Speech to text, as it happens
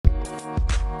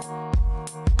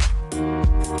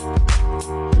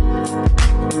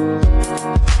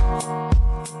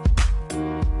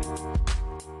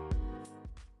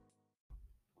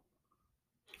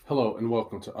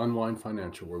welcome to Unwind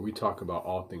Financial, where we talk about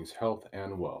all things health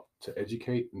and wealth to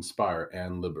educate, inspire,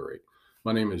 and liberate.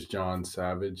 My name is John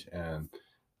Savage, and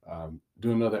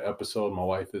doing another episode. My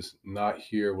wife is not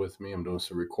here with me. I'm doing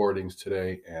some recordings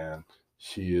today, and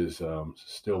she is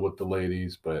still with the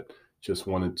ladies, but just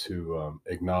wanted to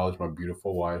acknowledge my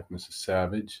beautiful wife, Mrs.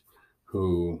 Savage,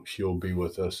 who she'll be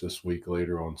with us this week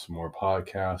later on some more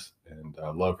podcasts. And I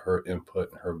love her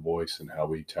input and her voice and how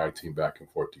we tag team back and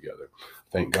forth together.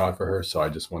 Thank God for her. So I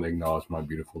just want to acknowledge my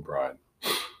beautiful bride.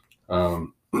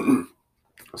 Um,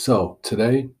 so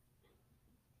today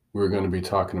we're going to be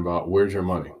talking about where's your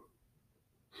money?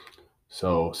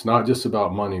 So it's not just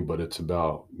about money, but it's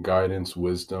about guidance,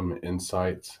 wisdom,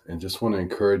 insights, and just want to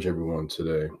encourage everyone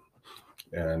today.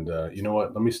 And you know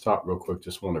what? Let me stop real quick.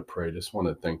 Just want to pray. Just want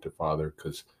to thank the Father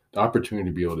because the opportunity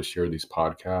to be able to share these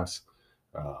podcasts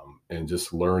and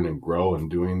just learn and grow in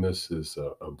doing this is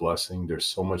a blessing. There's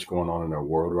so much going on in our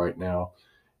world right now,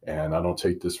 and I don't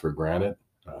take this for granted.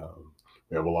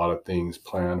 We have a lot of things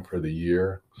planned for the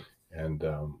year, and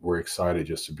we're excited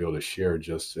just to be able to share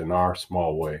just in our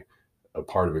small way a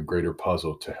part of a greater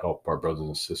puzzle to help our brothers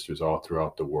and sisters all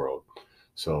throughout the world.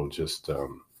 So just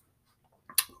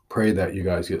pray that you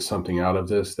guys get something out of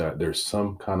this, that there's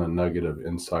some kind of nugget of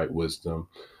insight, wisdom,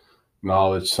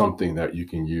 knowledge, something that you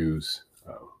can use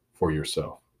for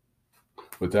yourself.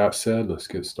 With that said, let's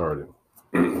get started.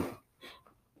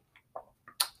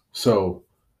 So,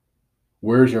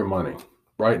 where's your money?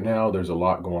 Right now, there's a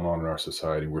lot going on in our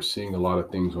society. We're seeing a lot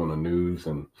of things on the news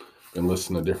and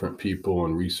listening to different people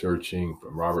and researching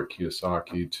from Robert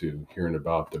Kiyosaki to hearing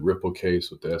about the Ripple case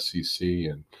with the SEC.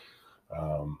 And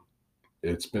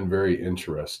it's been very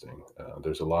interesting.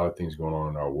 There's a lot of things going on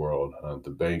in our world.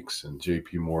 The banks and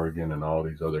JP Morgan and all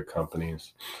these other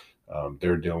companies,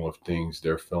 they're dealing with things.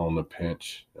 They're feeling the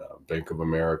pinch. Bank of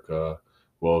America,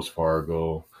 Wells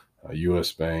Fargo,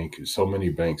 U.S. Bank, so many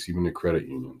banks, even the credit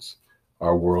unions.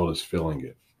 Our world is feeling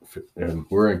it. And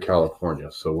we're in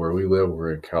California. So where we live,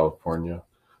 we're in California.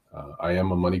 I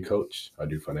am a money coach. I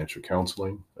do financial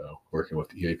counseling, working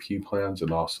with EAP plans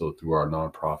and also through our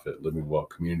nonprofit Living Well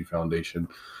Community Foundation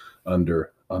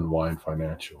under Unwind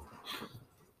Financial.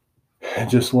 I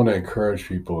just want to encourage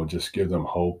people and just give them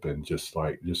hope and just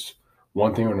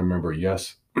one thing to remember,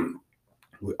 yes,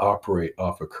 we operate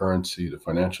off a currency, the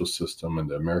financial system and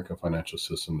the American financial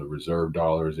system, the reserve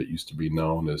dollars, it used to be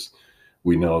known as,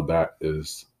 we know that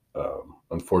is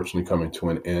unfortunately coming to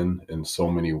an end in so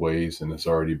many ways and has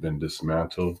already been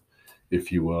dismantled,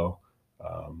 if you will.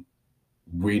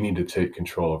 We need to take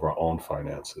control of our own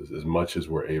finances as much as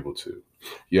we're able to.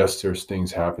 Yes, there's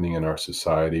things happening in our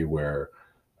society where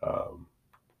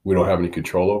we don't have any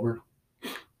control over,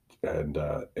 and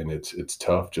it's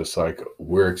tough, just like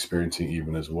we're experiencing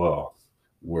even as well,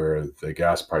 where the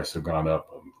gas prices have gone up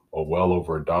well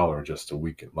over $1 just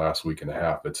last week and a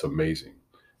half. It's amazing.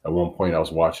 At one point, I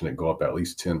was watching it go up at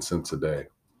least 10 cents a day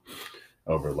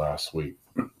over last week.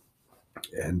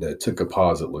 And it took a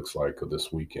pause, it looks like,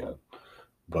 this weekend.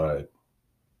 But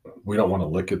we don't want to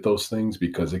look at those things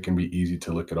because it can be easy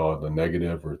to look at all the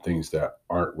negative or things that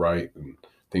aren't right and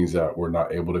things that we're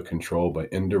not able to control.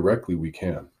 But indirectly, we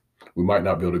can. We might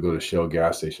not be able to go to Shell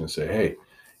gas station and say, hey,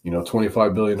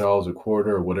 $25 billion a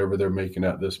quarter or whatever they're making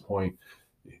at this point.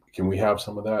 Can we have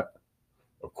some of that?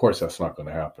 Of course, that's not going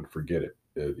to happen. Forget it.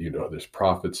 There's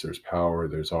profits, there's power,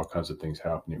 there's all kinds of things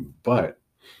happening. But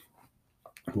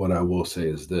what I will say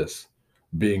is this,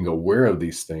 being aware of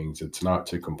these things, it's not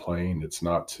to complain, it's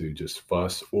not to just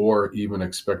fuss or even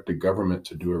expect the government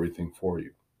to do everything for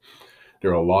you.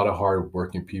 There are a lot of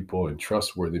hardworking people and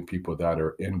trustworthy people that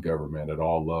are in government at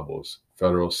all levels,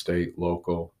 federal, state,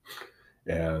 local,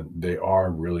 and they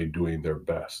are really doing their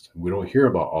best. We don't hear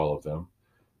about all of them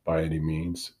by any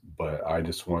means, but I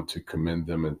just want to commend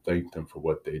them and thank them for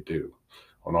what they do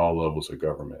on all levels of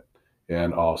government.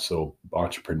 And also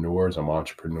entrepreneurs, I'm an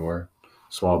entrepreneur,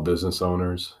 small business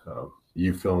owners,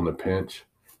 you feeling the pinch,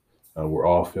 we're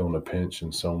all feeling the pinch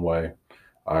in some way.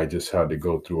 I just had to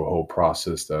go through a whole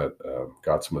process that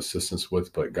got some assistance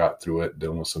with, but got through it,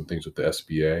 dealing with some things with the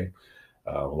SBA.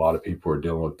 A lot of people are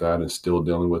dealing with that and still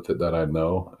dealing with it that I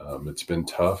know. It's been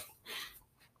tough.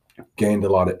 Gained a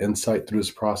lot of insight through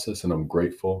this process, and I'm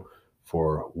grateful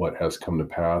for what has come to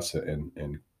pass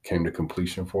and came to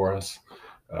completion for us.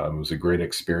 It was a great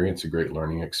experience, a great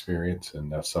learning experience,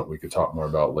 and that's something we could talk more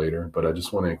about later. But I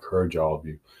just want to encourage all of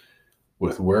you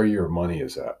with where your money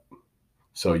is at.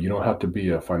 So you don't have to be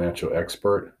a financial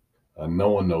expert. No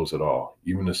one knows it all.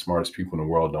 Even the smartest people in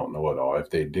the world don't know it all. If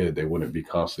they did, they wouldn't be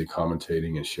constantly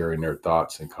commentating and sharing their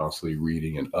thoughts and constantly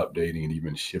reading and updating and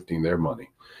even shifting their money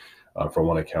from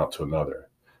one account to another.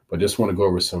 But just want to go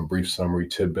over some brief summary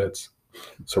tidbits.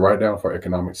 So right now for our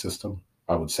economic system,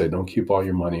 I would say don't keep all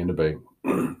your money in the bank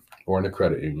or in the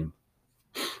credit union,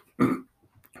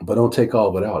 but don't take all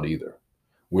of it out either.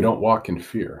 We don't walk in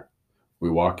fear. We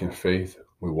walk in faith.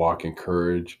 We walk in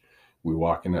courage. We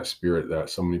walk in that spirit that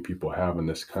so many people have in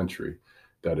this country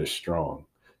that is strong.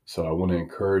 So I want to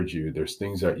encourage you. There's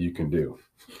things that you can do.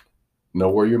 Know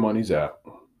where your money's at.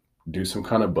 Do some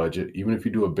kind of budget. Even if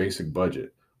you do a basic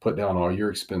budget, put down all your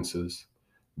expenses,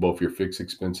 both your fixed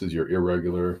expenses, your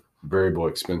irregular, variable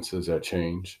expenses that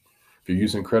change. If you're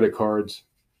using credit cards,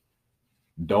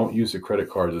 don't use the credit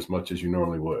cards as much as you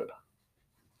normally would.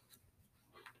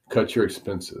 Cut your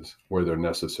expenses where they're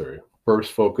necessary.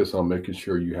 First, focus on making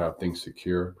sure you have things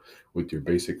secure with your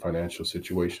basic financial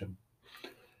situation.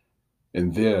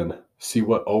 And then see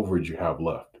what overage you have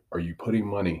left. Are you putting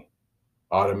money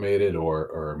automated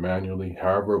or manually,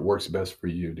 however it works best for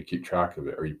you to keep track of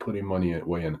it? Are you putting money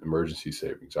away in emergency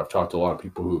savings? I've talked to a lot of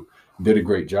people who did a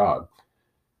great job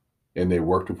and they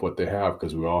worked with what they have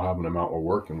because we all have an amount we're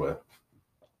working with.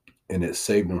 And it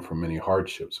saved them from many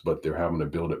hardships, but they're having to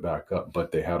build it back up. But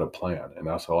they had a plan. And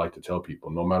that's what I like to tell people.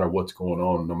 No matter what's going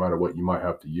on, no matter what you might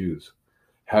have to use,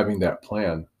 having that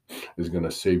plan is going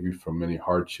to save you from many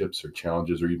hardships or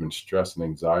challenges or even stress and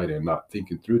anxiety and not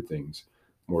thinking through things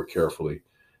more carefully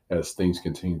as things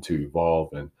continue to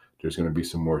evolve. And there's going to be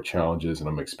some more challenges. And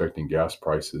I'm expecting gas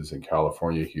prices in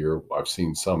California here. I've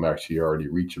seen some actually already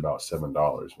reach about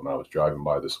 $7 when I was driving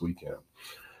by this weekend.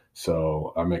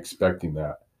 So I'm expecting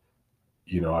that.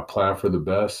 I plan for the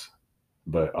best,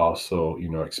 but also,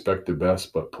 expect the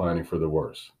best, but planning for the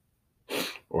worst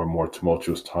or more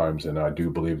tumultuous times. And I do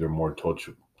believe there are more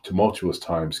tumultuous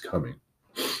times coming.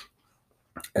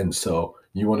 And so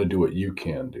you want to do what you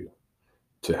can do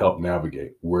to help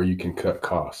navigate where you can cut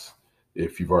costs.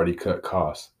 If you've already cut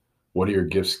costs, what are your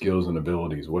gifts, skills, and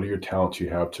abilities? What are your talents you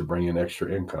have to bring in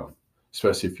extra income?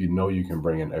 Especially if you know you can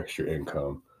bring in extra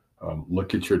income.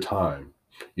 Look at your time.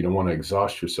 You don't want to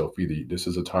exhaust yourself either. This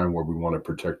is a time where we want to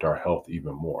protect our health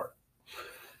even more.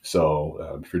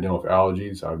 So if you're dealing with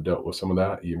allergies, I've dealt with some of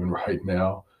that even right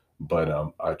now, but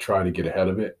I try to get ahead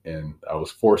of it. And I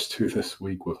was forced to this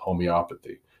week with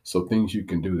homeopathy. So things you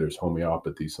can do, there's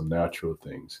homeopathy, some natural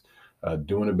things,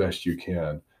 doing the best you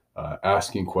can,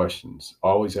 asking questions,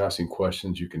 always asking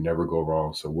questions. You can never go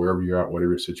wrong. So wherever you're at,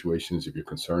 whatever your situation is, if you're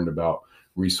concerned about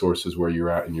resources where you're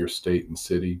at in your state and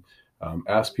city,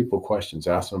 ask people questions,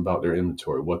 ask them about their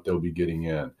inventory, what they'll be getting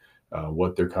in,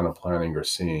 what they're kind of planning or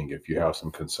seeing if you have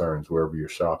some concerns wherever you're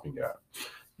shopping at.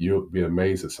 You'll be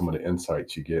amazed at some of the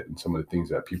insights you get and some of the things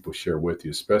that people share with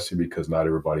you, especially because not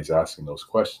everybody's asking those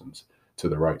questions to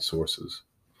the right sources.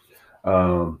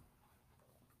 So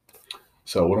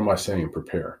what am I saying?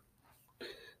 Prepare.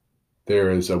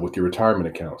 There is with your retirement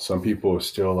account. Some people are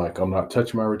still like, I'm not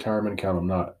touching my retirement account. I'm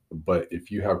not. But if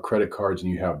you have credit cards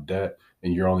and you have debt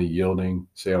and you're only yielding,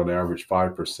 say on average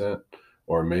 5%,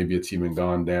 or maybe it's even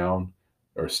gone down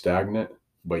or stagnant,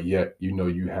 but yet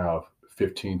you have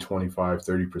 15, 25,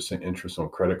 30% interest on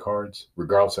credit cards,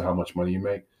 regardless of how much money you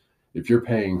make. If you're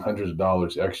paying hundreds of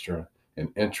dollars extra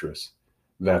in interest,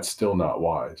 that's still not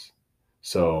wise.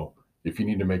 So if you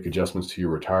need to make adjustments to your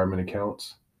retirement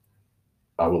accounts,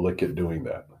 I will look at doing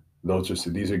that.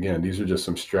 These are just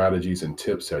some strategies and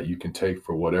tips that you can take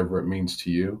for whatever it means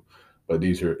to you. But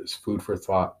these are food for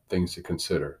thought, things to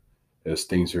consider as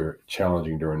things are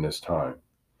challenging during this time.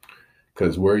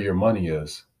 Because where your money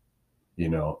is,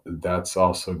 that's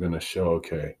also going to show,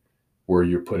 okay, where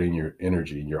you're putting your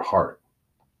energy, your heart.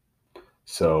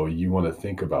 So you want to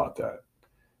think about that.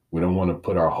 We don't want to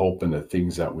put our hope in the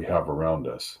things that we have around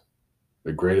us.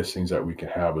 The greatest things that we can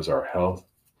have is our health,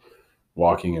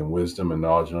 walking in wisdom and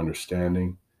knowledge and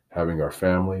understanding, having our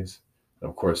families. And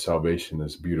of course, salvation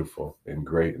is beautiful and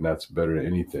great, and that's better than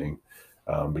anything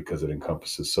because it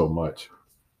encompasses so much.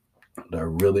 But I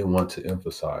really want to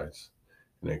emphasize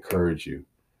and encourage you,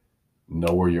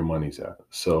 know where your money's at.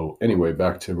 So anyway,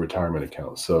 back to retirement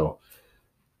accounts. So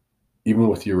even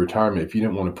with your retirement, if you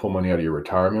didn't want to pull money out of your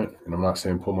retirement, and I'm not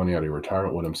saying pull money out of your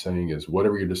retirement, what I'm saying is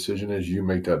whatever your decision is, you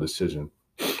make that decision.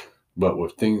 But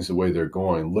with things the way they're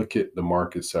going, look at the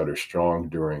markets that are strong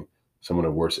during some of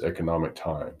the worst economic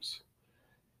times.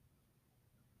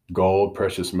 Gold,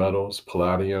 precious metals,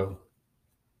 palladium,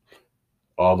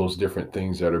 all those different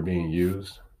things that are being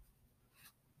used.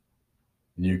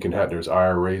 There's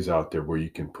IRAs out there where you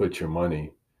can put your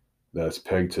money that's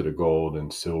pegged to the gold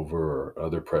and silver or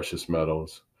other precious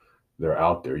metals. They're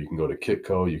out there. You can go to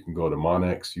Kitco, you can go to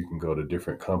Monex, you can go to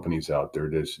different companies out there.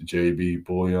 There's JB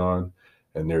Bullion.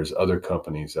 And there's other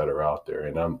companies that are out there.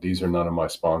 And these are none of my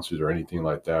sponsors or anything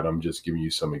like that. I'm just giving you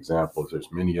some examples.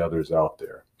 There's many others out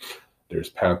there. There's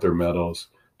Panther Metals.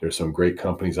 There's some great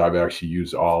companies. I've actually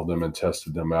used all of them and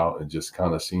tested them out and just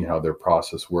kind of seen how their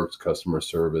process works, customer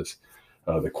service,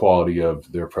 the quality of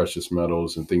their precious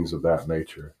metals and things of that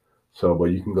nature. So,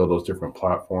 but you can go those different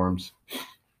platforms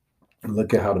and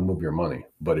look at how to move your money.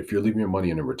 But if you're leaving your money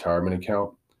in a retirement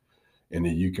account, and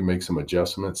then you can make some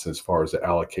adjustments as far as the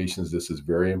allocations, this is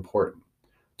very important.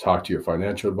 Talk to your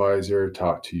financial advisor,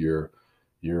 talk to your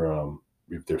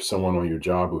if there's someone on your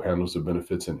job who handles the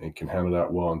benefits and can handle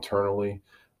that well internally,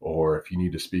 or if you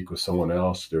need to speak with someone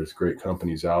else, there's great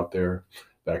companies out there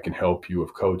that can help you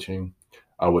with coaching.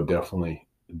 I would definitely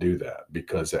do that,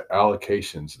 because the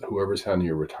allocations, whoever's handling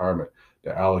your retirement,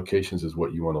 the allocations is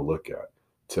what you want to look at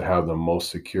to have them most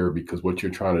secure, because what you're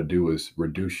trying to do is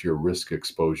reduce your risk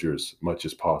exposure as much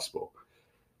as possible.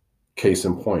 Case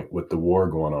in point, with the war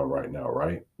going on right now,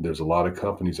 right? There's a lot of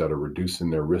companies that are reducing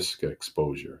their risk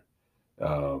exposure.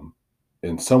 Um,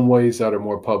 in some ways that are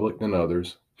more public than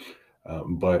others,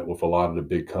 but with a lot of the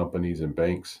big companies and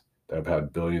banks that have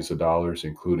had billions of dollars,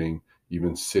 including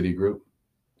even Citigroup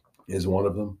is one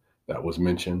of them that was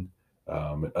mentioned.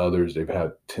 And others, they've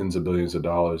had tens of billions of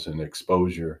dollars in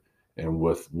exposure. And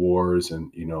with wars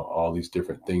and all these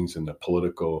different things and the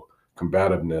political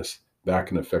combativeness, that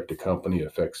can affect the company,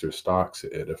 affects their stocks,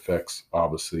 it affects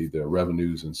obviously their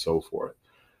revenues and so forth.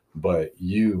 But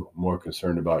you more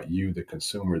concerned about you, the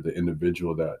consumer, the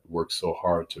individual that works so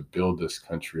hard to build this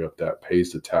country up, that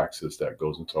pays the taxes, that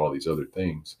goes into all these other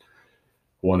things.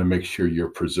 Want to make sure you're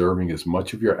preserving as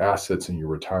much of your assets in your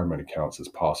retirement accounts as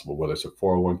possible, whether it's a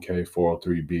 401k,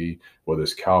 403b, whether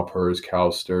it's CalPERS,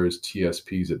 CalSTRS,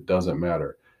 TSPs, it doesn't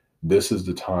matter. This is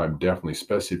the time, definitely,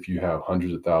 especially if you have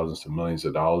hundreds of thousands to millions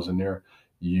of dollars in there,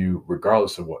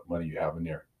 regardless of what money you have in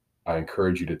there, I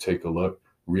encourage you to take a look,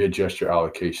 readjust your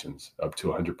allocations up to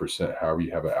 100%, however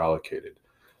you have it allocated.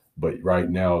 But right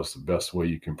now is the best way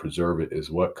you can preserve it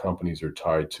is what companies are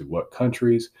tied to what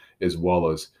countries, as well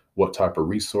as what type of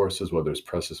resources, whether it's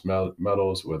precious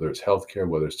metals, whether it's healthcare,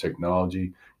 whether it's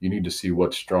technology. You need to see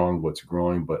what's strong, what's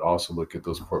growing, but also look at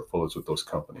those portfolios with those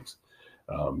companies.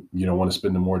 You don't want to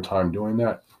spend more time doing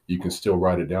that. You can still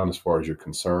write it down as far as your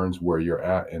concerns, where you're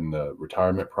at in the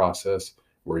retirement process,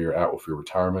 where you're at with your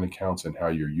retirement accounts and how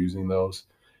you're using those,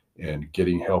 and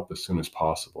getting help as soon as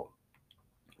possible.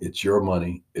 It's your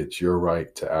money. It's your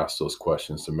right to ask those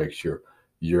questions to make sure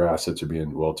your assets are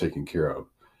being well taken care of.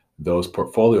 Those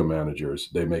portfolio managers,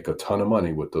 they make a ton of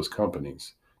money with those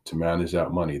companies to manage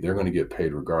that money. They're going to get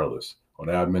paid regardless on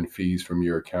admin fees from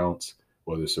your accounts,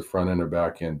 whether it's the front end or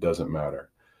back end, doesn't matter.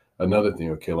 Another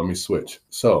thing, okay, let me switch.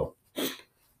 So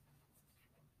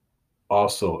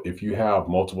also, if you have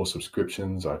multiple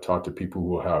subscriptions, I talk to people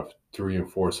who have 3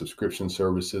 and 4 subscription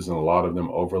services, and a lot of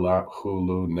them overlap.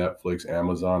 Hulu, Netflix,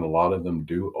 Amazon, a lot of them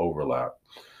do overlap.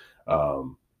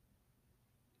 Um,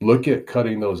 Look at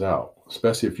cutting those out,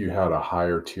 especially if you had a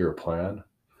higher tier plan.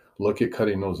 Look at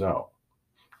cutting those out.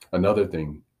 Another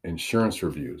thing, insurance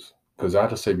reviews, because I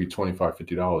have to save you $25,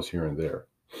 $50 here and there.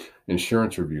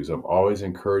 Insurance reviews, I'm always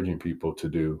encouraging people to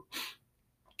do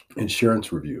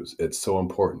insurance reviews. It's so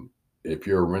important. If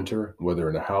you're a renter,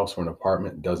 whether in a house or an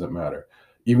apartment, doesn't matter.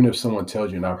 Even if someone tells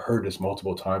you, and I've heard this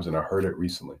multiple times and I heard it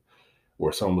recently,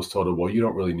 where someone was told, well, you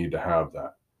don't really need to have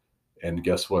that. And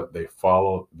guess what? They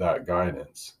follow that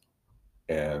guidance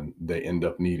and they end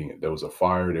up needing it. There was a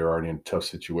fire. They were already in a tough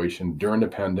situation during the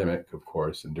pandemic, of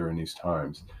course, and during these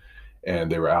times.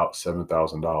 And they were out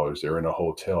 $7,000. They were in a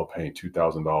hotel paying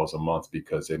 $2,000 a month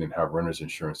because they didn't have renter's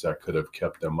insurance that could have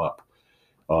kept them up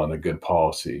on a good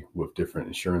policy with different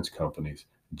insurance companies,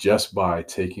 just by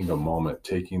taking a moment,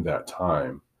 taking that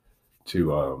time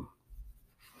to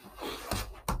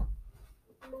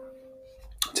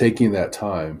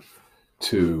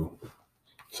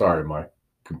sorry, my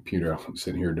computer, I'm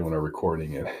sitting here doing a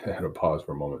recording and I had to pause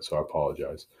for a moment, so I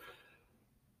apologize.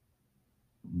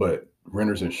 But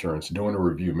renter's insurance, doing a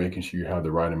review, making sure you have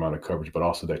the right amount of coverage, but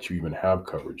also that you even have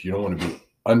coverage. You don't want to be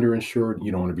underinsured.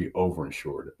 You don't want to be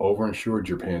overinsured. Overinsured,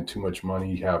 you're paying too much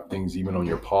money. You have things even on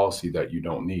your policy that you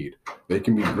don't need. They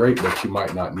can be great, but you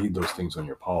might not need those things on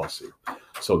your policy.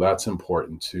 So that's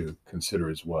important to consider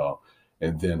as well.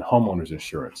 And then homeowners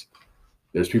insurance.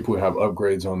 There's people who have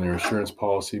upgrades on their insurance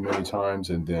policy many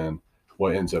times, and then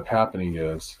what ends up happening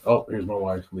is, oh, here's my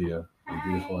wife, Leah. You're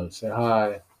beautiful. Say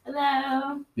hi.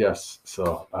 Hello. Yes,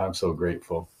 so I'm so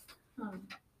grateful.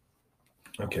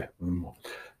 Okay.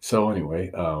 So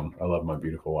anyway, I love my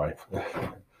beautiful wife.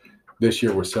 This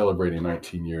year we're celebrating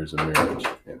 19 years of marriage,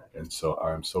 and so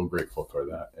I'm so grateful for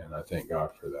that, and I thank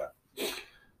God for that.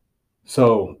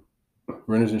 So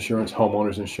renter's insurance,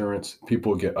 homeowner's insurance,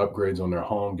 people get upgrades on their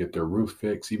home, get their roof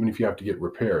fixed. Even if you have to get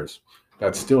repairs,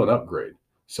 that's still an upgrade.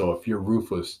 So if your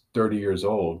roof was 30 years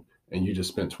old and you just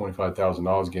spent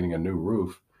 $25,000 getting a new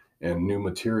roof and new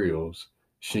materials,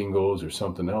 shingles or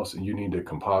something else, and you need a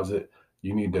composite,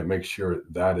 you need to make sure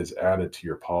that is added to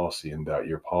your policy and that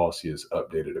your policy is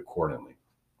updated accordingly,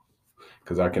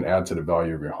 because that can add to the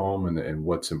value of your home. And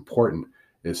what's important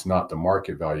is not the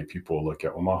market value. People will look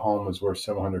at, well, my home is worth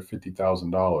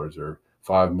 $750,000 or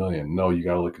 $5 million. No, you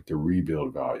got to look at the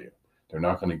rebuild value. They're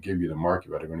not going to give you the market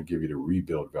value. They're going to give you the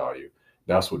rebuild value.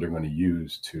 That's what they're going to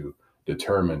use to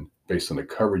determine, based on the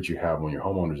coverage you have on your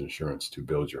homeowner's insurance, to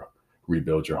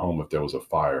rebuild your home if there was a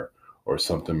fire or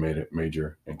something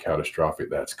major and catastrophic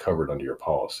that's covered under your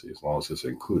policy, as long as it's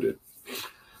included.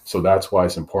 So that's why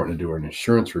it's important to do an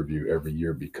insurance review every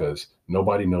year, because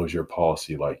nobody knows your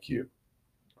policy like you.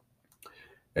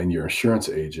 And your insurance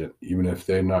agent, even if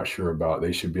they're not sure about it,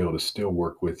 they should be able to still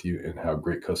work with you and have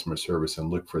great customer service and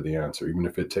look for the answer, even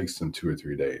if it takes them 2 or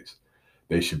 3 days.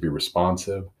 They should be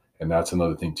responsive. And that's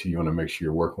another thing too. You want to make sure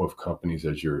you're working with companies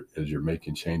as you're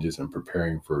making changes and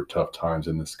preparing for tough times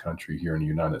in this country. Here in the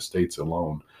United States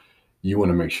alone, you want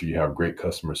to make sure you have great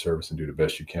customer service and do the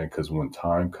best you can, because when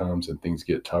time comes and things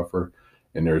get tougher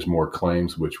and there's more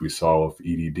claims, which we saw with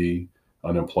EDD,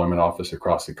 unemployment office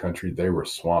across the country, they were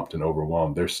swamped and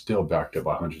overwhelmed. They're still backed up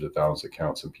by hundreds of thousands of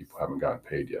accounts and people haven't gotten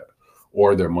paid yet,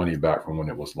 or their money back from when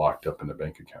it was locked up in the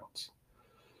bank accounts.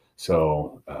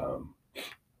 So,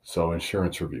 so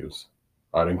insurance reviews.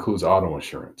 That includes auto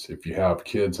insurance. If you have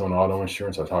kids on auto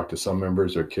insurance, I talked to some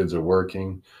members, their kids are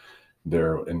working,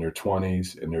 they're in their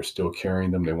 20s and they're still carrying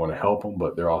them. They want to help them,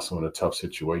 but they're also in a tough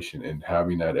situation. And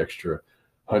having that extra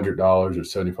 $100 or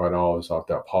 $75 off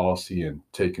that policy and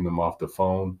taking them off the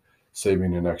phone,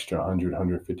 saving an extra $100,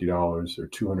 $150 or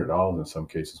 $200 in some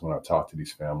cases when I talk to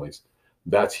these families,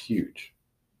 that's huge.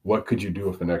 What could you do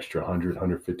with an extra $100,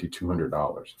 $150,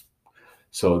 $200?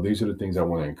 So these are the things I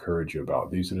want to encourage you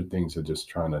about. These are the things I'm just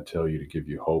trying to tell you, to give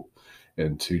you hope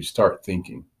and to start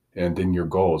thinking. And then your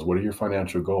goals. What are your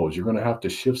financial goals? You're going to have to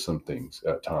shift some things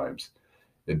at times.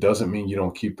 It doesn't mean you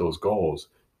don't keep those goals.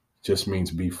 It just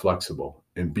means be flexible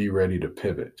and be ready to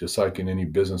pivot. Just like in any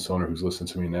business owner who's listening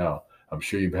to me now, I'm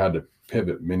sure you've had to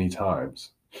pivot many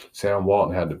times. Sam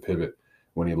Walton had to pivot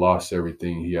when he lost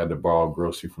everything. He had to borrow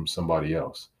grocery from somebody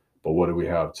else. But what do we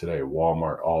have today?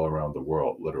 Walmart all around the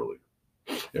world, literally.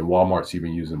 And Walmart's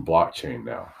even using blockchain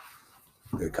now.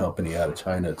 The company out of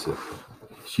China to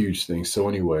huge things. So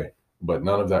anyway, but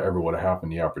none of that ever would have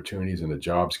happened. The opportunities and the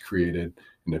jobs created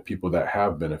and the people that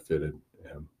have benefited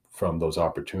from those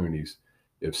opportunities,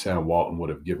 if Sam Walton would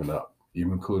have given up,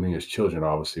 even including his children,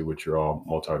 obviously, which are all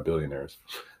multi-billionaires.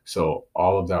 So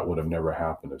all of that would have never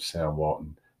happened if Sam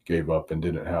Walton gave up and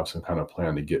didn't have some kind of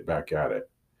plan to get back at it.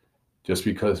 Just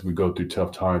because we go through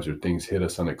tough times or things hit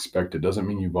us unexpected doesn't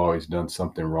mean you've always done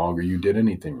something wrong or you did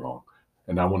anything wrong.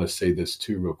 And I want to say this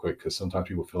too real quick, because sometimes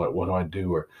people feel like, what do I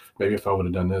do? Or maybe if I would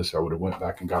have done this, I would have went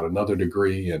back and got another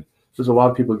degree. And there's a lot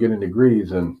of people getting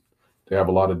degrees and they have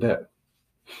a lot of debt.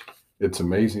 It's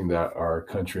amazing that our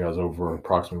country has over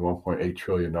approximately $1.8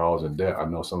 trillion in debt. I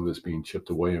know some of this being chipped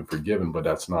away and forgiven, but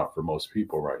that's not for most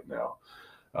people right now.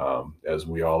 As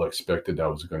we all expected, that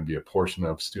was going to be a portion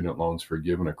of student loans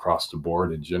forgiven across the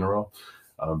board in general.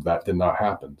 That did not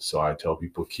happen. So I tell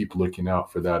people, keep looking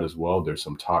out for that as well. There's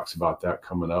some talks about that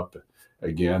coming up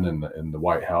again in the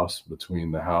White House,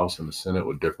 between the House and the Senate,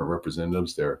 with different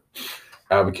representatives. They're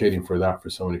advocating for that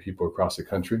for so many people across the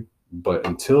country. But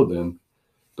until then,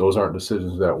 those aren't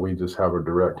decisions that we just have a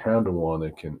direct handle on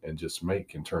and just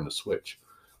make and turn the switch.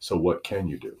 So what can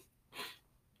you do?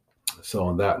 So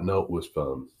on that note, with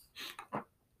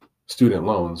student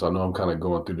loans, I know I'm kind of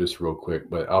going through this real quick,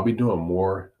 but I'll be doing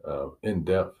more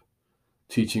in-depth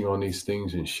teaching on these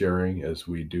things and sharing as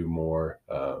we do more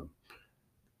of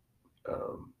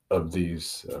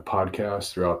these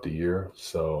podcasts throughout the year.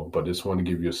 So, but just want to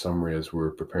give you a summary as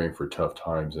we're preparing for tough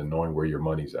times and knowing where your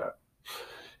money's at.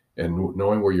 And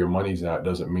knowing where your money's at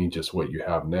doesn't mean just what you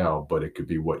have now, but it could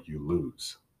be what you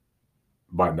lose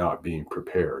by not being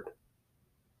prepared.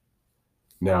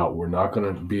 Now, we're not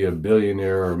going to be a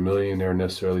billionaire or a millionaire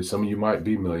necessarily. Some of you might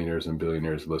be millionaires and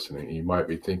billionaires listening. You might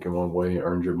be thinking one way,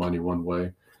 earned your money one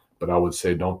way, but I would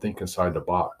say don't think inside the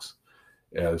box.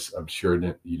 As I'm sure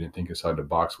that you didn't think inside the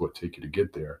box what take you to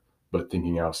get there, but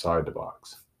thinking outside the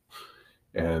box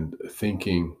and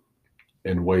thinking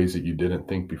in ways that you didn't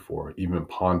think before, even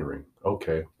pondering,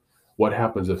 okay, what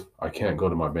happens if I can't go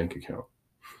to my bank account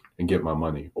and get my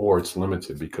money, or it's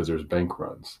limited because there's bank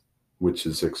runs, which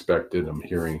is expected. I'm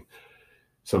hearing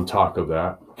some talk of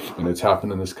that, and it's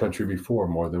happened in this country before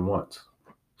more than once.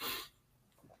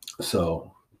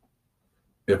 So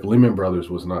if Lehman Brothers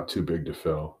was not too big to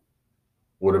fail,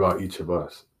 what about each of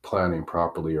us planning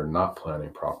properly or not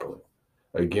planning properly?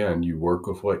 Again, you work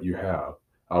with what you have.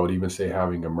 I would even say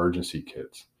having emergency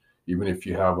kits, even if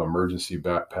you have an emergency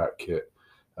backpack kit,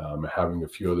 having a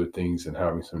few other things and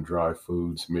having some dry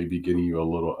foods, maybe getting you a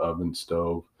little oven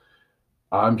stove.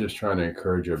 I'm just trying to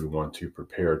encourage everyone to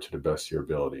prepare to the best of your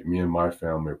ability. Me and my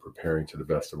family are preparing to the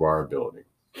best of our ability,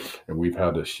 and we've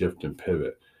had to shift and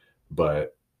pivot.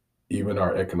 But even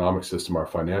our economic system, our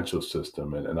financial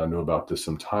system, and I knew about this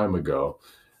some time ago,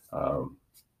 um,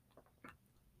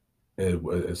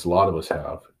 as a lot of us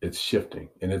have, it's shifting,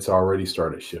 and it's already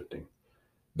started shifting.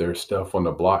 There's stuff on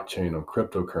the blockchain on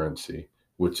cryptocurrency,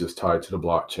 which is tied to the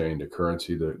blockchain. The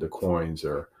currency, the coins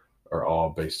are all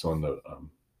based on the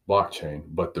blockchain,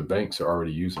 but the banks are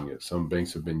already using it. Some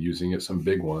banks have been using it, some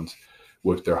big ones,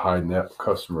 with their high net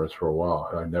customers for a while,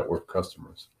 high net worth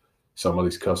customers. Some of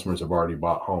these customers have already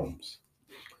bought homes.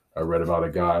 I read about a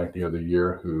guy the other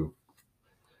year who,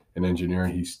 an engineer,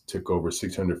 he took over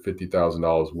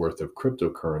 $650,000 worth of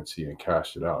cryptocurrency and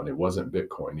cashed it out. And it wasn't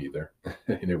Bitcoin either,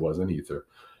 and it wasn't Ether,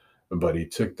 but he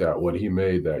took that, what he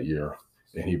made that year,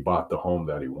 and he bought the home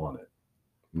that he wanted.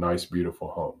 Nice, beautiful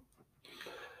home.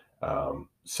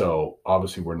 So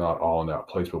obviously we're not all in that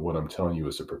place, but what I'm telling you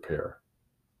is to prepare.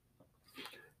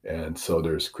 And so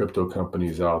there's crypto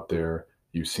companies out there.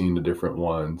 You've seen the different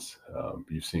ones.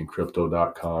 You've seen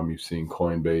crypto.com, you've seen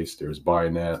Coinbase, there's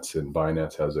Binance, and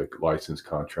Binance has a license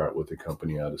contract with a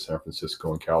company out of San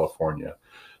Francisco and California.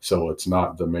 So it's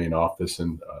not the main office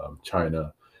in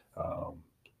China. Um,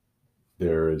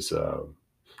 there is,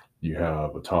 you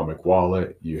have Atomic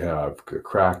Wallet, you have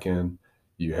Kraken,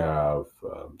 you have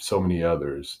so many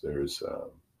others. There's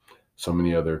so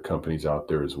many other companies out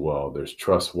there as well. There's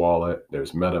Trust Wallet,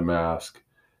 there's MetaMask.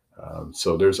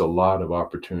 So there's a lot of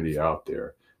opportunity out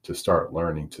there to start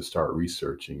learning, to start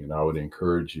researching. And I would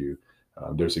encourage you.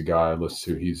 There's a guy I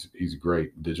listen to. He's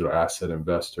great, digital asset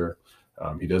investor.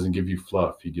 He doesn't give you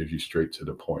fluff. He gives you straight to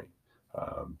the point.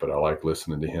 But I like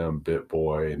listening to him,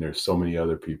 BitBoy, and there's so many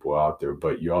other people out there.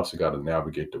 But you also got to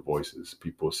navigate the voices.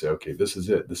 People say, okay, this is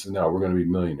it. This is now we're going to be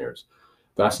millionaires.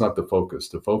 That's not the focus.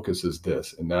 The focus is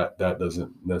this, and that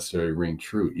doesn't necessarily ring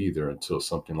true either until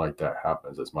something like that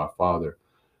happens. As my father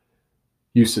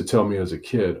used to tell me as a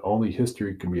kid, only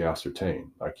history can be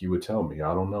ascertained. Like he would tell me,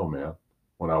 I don't know, man.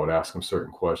 When I would ask him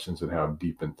certain questions and have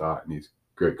deep in thought and these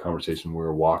great conversations, we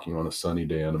were walking on a sunny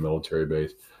day on a military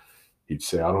base. He'd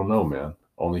say, I don't know, man.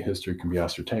 Only history can be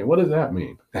ascertained. What does that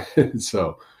mean?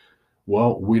 So,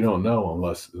 well, we don't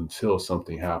know until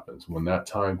something happens. When that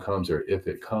time comes, or if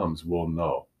it comes, we'll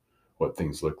know what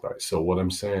things look like. So what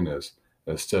I'm saying is,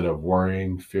 instead of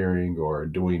worrying, fearing, or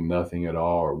doing nothing at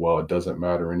all, or, well, it doesn't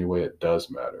matter anyway, it does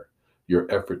matter.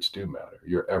 Your efforts do matter.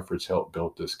 Your efforts help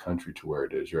build this country to where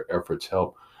it is. Your efforts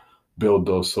help build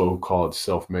those so-called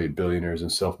self-made billionaires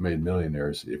and self-made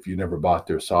millionaires. If you never bought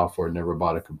their software, never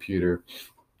bought a computer,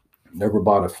 never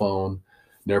bought a phone,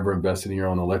 never invested in your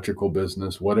own electrical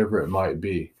business, whatever it might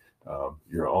be,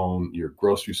 your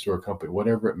grocery store company,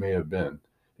 whatever it may have been,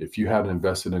 if you hadn't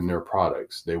invested in their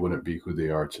products, they wouldn't be who they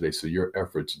are today. So your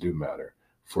efforts do matter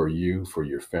for you, for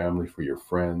your family, for your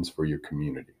friends, for your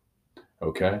community.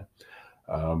 Okay.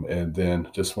 And then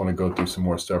just want to go through some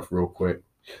more stuff real quick.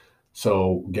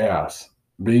 So gas,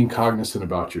 being cognizant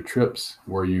about your trips,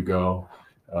 where you go.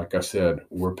 Like I said,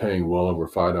 we're paying well over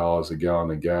 $5 a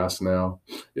gallon of gas now.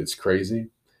 It's crazy.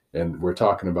 And we're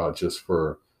talking about just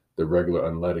for the regular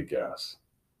unleaded gas,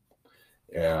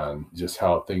 and just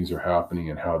how things are happening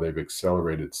and how they've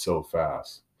accelerated so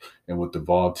fast. And with the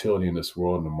volatility in this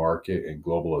world and the market and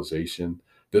globalization,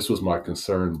 this was my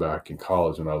concern back in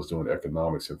college when I was doing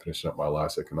economics and finishing up my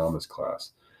last economics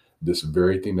class. This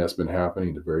very thing that's been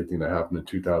happening, the very thing that happened in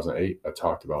 2008, I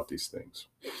talked about these things.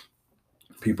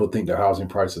 People think that housing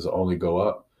prices only go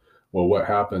up. Well, what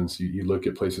happens, you look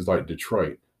at places like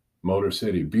Detroit, Motor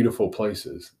City, beautiful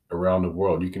places around the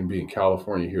world. You can be in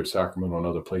California, here, Sacramento, and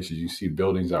other places. You see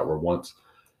buildings that were once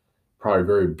probably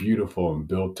very beautiful and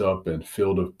built up and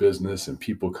filled with business and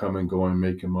people coming, going,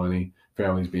 making money,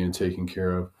 families being taken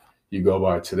care of. You go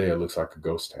by today, it looks like a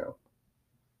ghost town.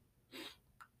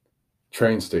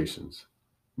 Train stations,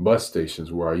 bus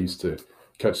stations where I used to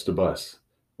catch the bus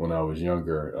when I was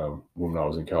younger, when I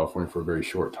was in California for a very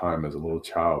short time as a little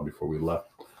child before we left.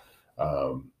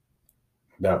 Um,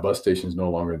 that bus station is no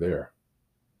longer there.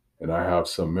 And I have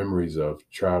some memories of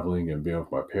traveling and being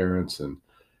with my parents. And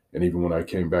even when I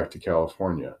came back to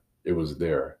California, it was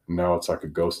there. Now it's like a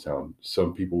ghost town.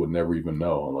 Some people would never even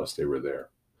know unless they were there.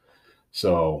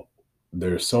 So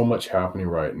there's so much happening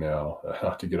right now,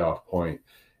 not to get off point,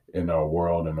 in our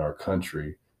world and our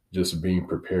country, just being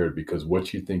prepared, because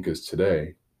what you think is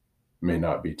today may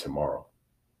not be tomorrow.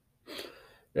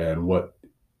 And what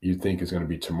you think is going to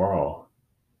be tomorrow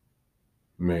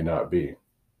may not be.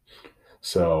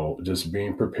 So just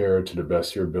being prepared to the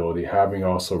best of your ability, having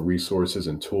also resources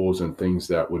and tools and things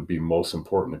that would be most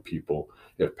important to people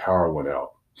if power went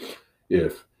out.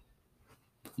 If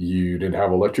you didn't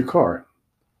have an electric car,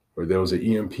 or there was an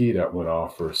EMP that went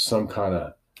off, or some kind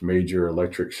of major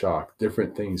electric shock,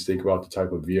 different things. Think about the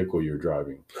type of vehicle you're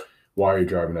driving, why you're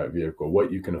driving that vehicle,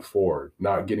 what you can afford,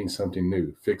 not getting something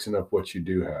new, fixing up what you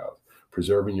do have,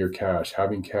 preserving your cash,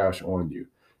 having cash on you,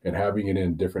 and having it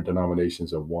in different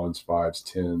denominations of ones, fives,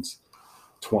 tens,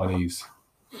 20s,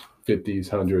 50s,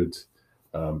 hundreds,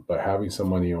 but having some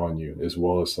money on you as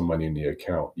well as some money in the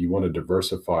account. You want to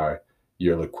diversify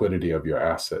your liquidity of your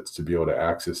assets to be able to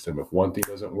access them. If one thing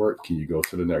doesn't work, can you go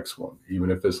to the next one?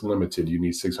 Even if it's limited, you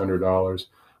need $600,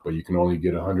 but you can only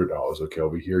get $100. Okay,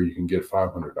 over here you can get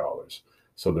 $500.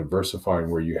 So diversifying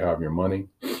where you have your money,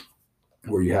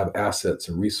 where you have assets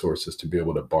and resources to be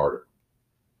able to barter.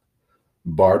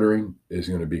 Bartering is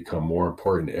going to become more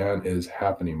important and is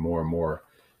happening more and more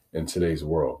in today's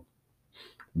world.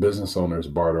 Business owners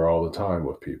barter all the time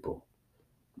with people.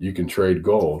 You can trade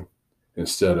gold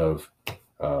instead of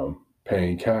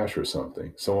paying cash or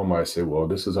something. Someone might say, well,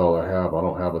 this is all I have. I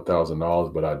don't have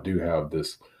 $1,000, but I do have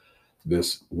this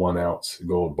 1 ounce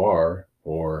gold bar,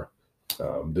 or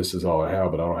this is all I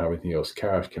have, but I don't have anything else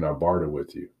cash. Can I barter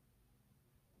with you?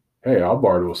 Hey, I'll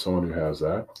barter with someone who has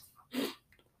that.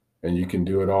 And you can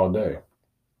do it all day.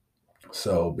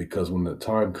 So, because when the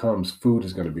time comes, food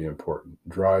is going to be important.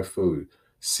 Dry food,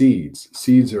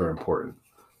 seeds are important.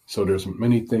 So there's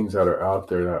many things that are out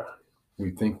there that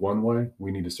we think one way,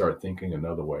 we need to start thinking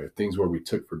another way. Things where we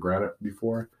took for granted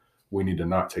before, we need to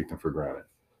not take them for granted.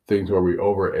 Things where we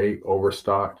overate,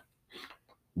 overstocked,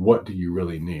 what do you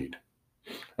really need?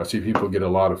 I see people get a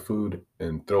lot of food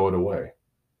and throw it away,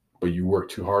 but you work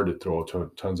too hard to throw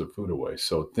tons of food away.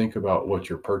 So think about what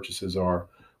your purchases are,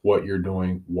 what you're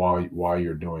doing, why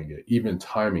you're doing it. Even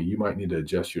timing, you might need to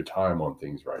adjust your time on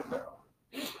things right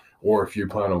now. Or if you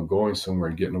plan on going somewhere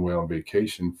and getting away on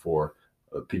vacation for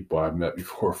people I've met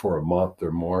before for a month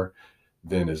or more,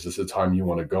 then is this a time you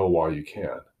want to go while you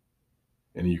can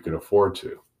and you can afford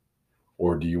to?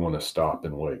 Or do you want to stop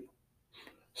and wait?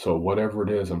 So whatever it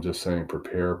is, I'm just saying,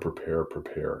 prepare.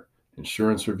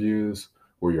 Insurance reviews,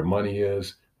 where your money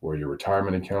is, where your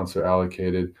retirement accounts are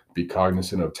allocated, be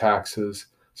cognizant of taxes.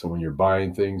 So when you're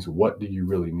buying things, what do you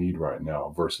really need right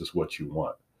now versus what you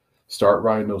want? Start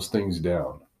writing those things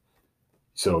down.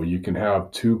 So you can have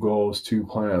 2 goals, 2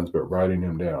 plans, but writing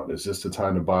them down. Is this the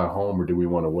time to buy a home, or do we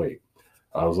want to wait?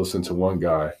 I was listening to one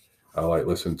guy, I like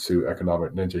listening to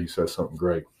Economic Ninja. He said something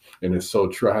great. And it's so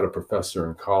true. I had a professor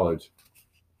in college.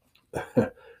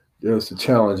 It was a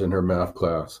challenge in her math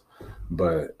class,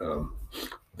 but I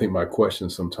think my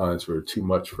questions sometimes were too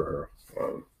much for her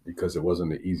because it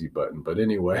wasn't the easy button. But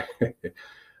anyway,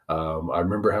 I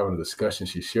remember having a discussion.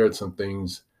 She shared some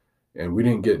things, and we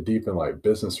didn't get deep in like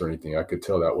business or anything. I could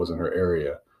tell that wasn't her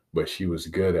area, but she was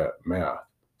good at math,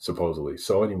 supposedly.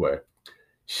 So anyway,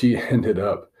 she ended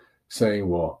up saying,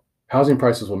 well, housing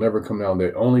prices will never come down.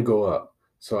 They only go up.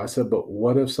 So I said, but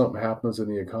what if something happens in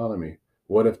the economy?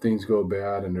 What if things go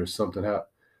bad and there's something happen?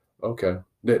 Okay,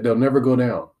 they'll never go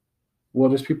down. Well,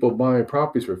 there's people buying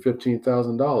properties for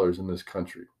 $15,000 in this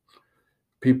country.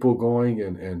 People going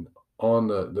and on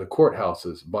the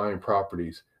courthouses buying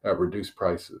properties at reduced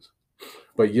prices.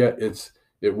 But yet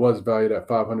it was valued at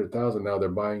 500,000. Now they're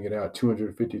buying it at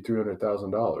 $250,000,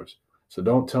 $300,000. So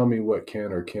don't tell me what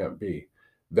can or can't be.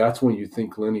 That's when you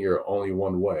think linear only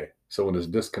one way. So when it's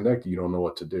disconnected, you don't know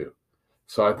what to do.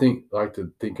 So I like to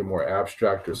think in more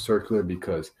abstract or circular,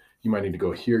 because you might need to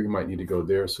go here, you might need to go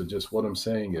there. So just what I'm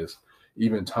saying is,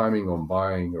 even timing on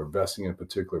buying or investing in a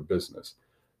particular business.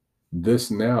 This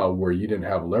now, where you didn't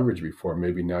have leverage before,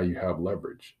 maybe now you have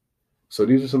leverage. So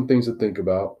these are some things to think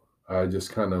about. I just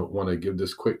kind of want to give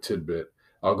this quick tidbit.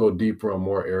 I'll go deeper on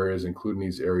more areas, including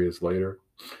these areas later.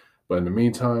 But in the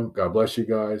meantime, God bless you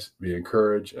guys. Be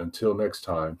encouraged. Until next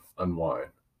time,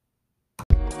 unwind.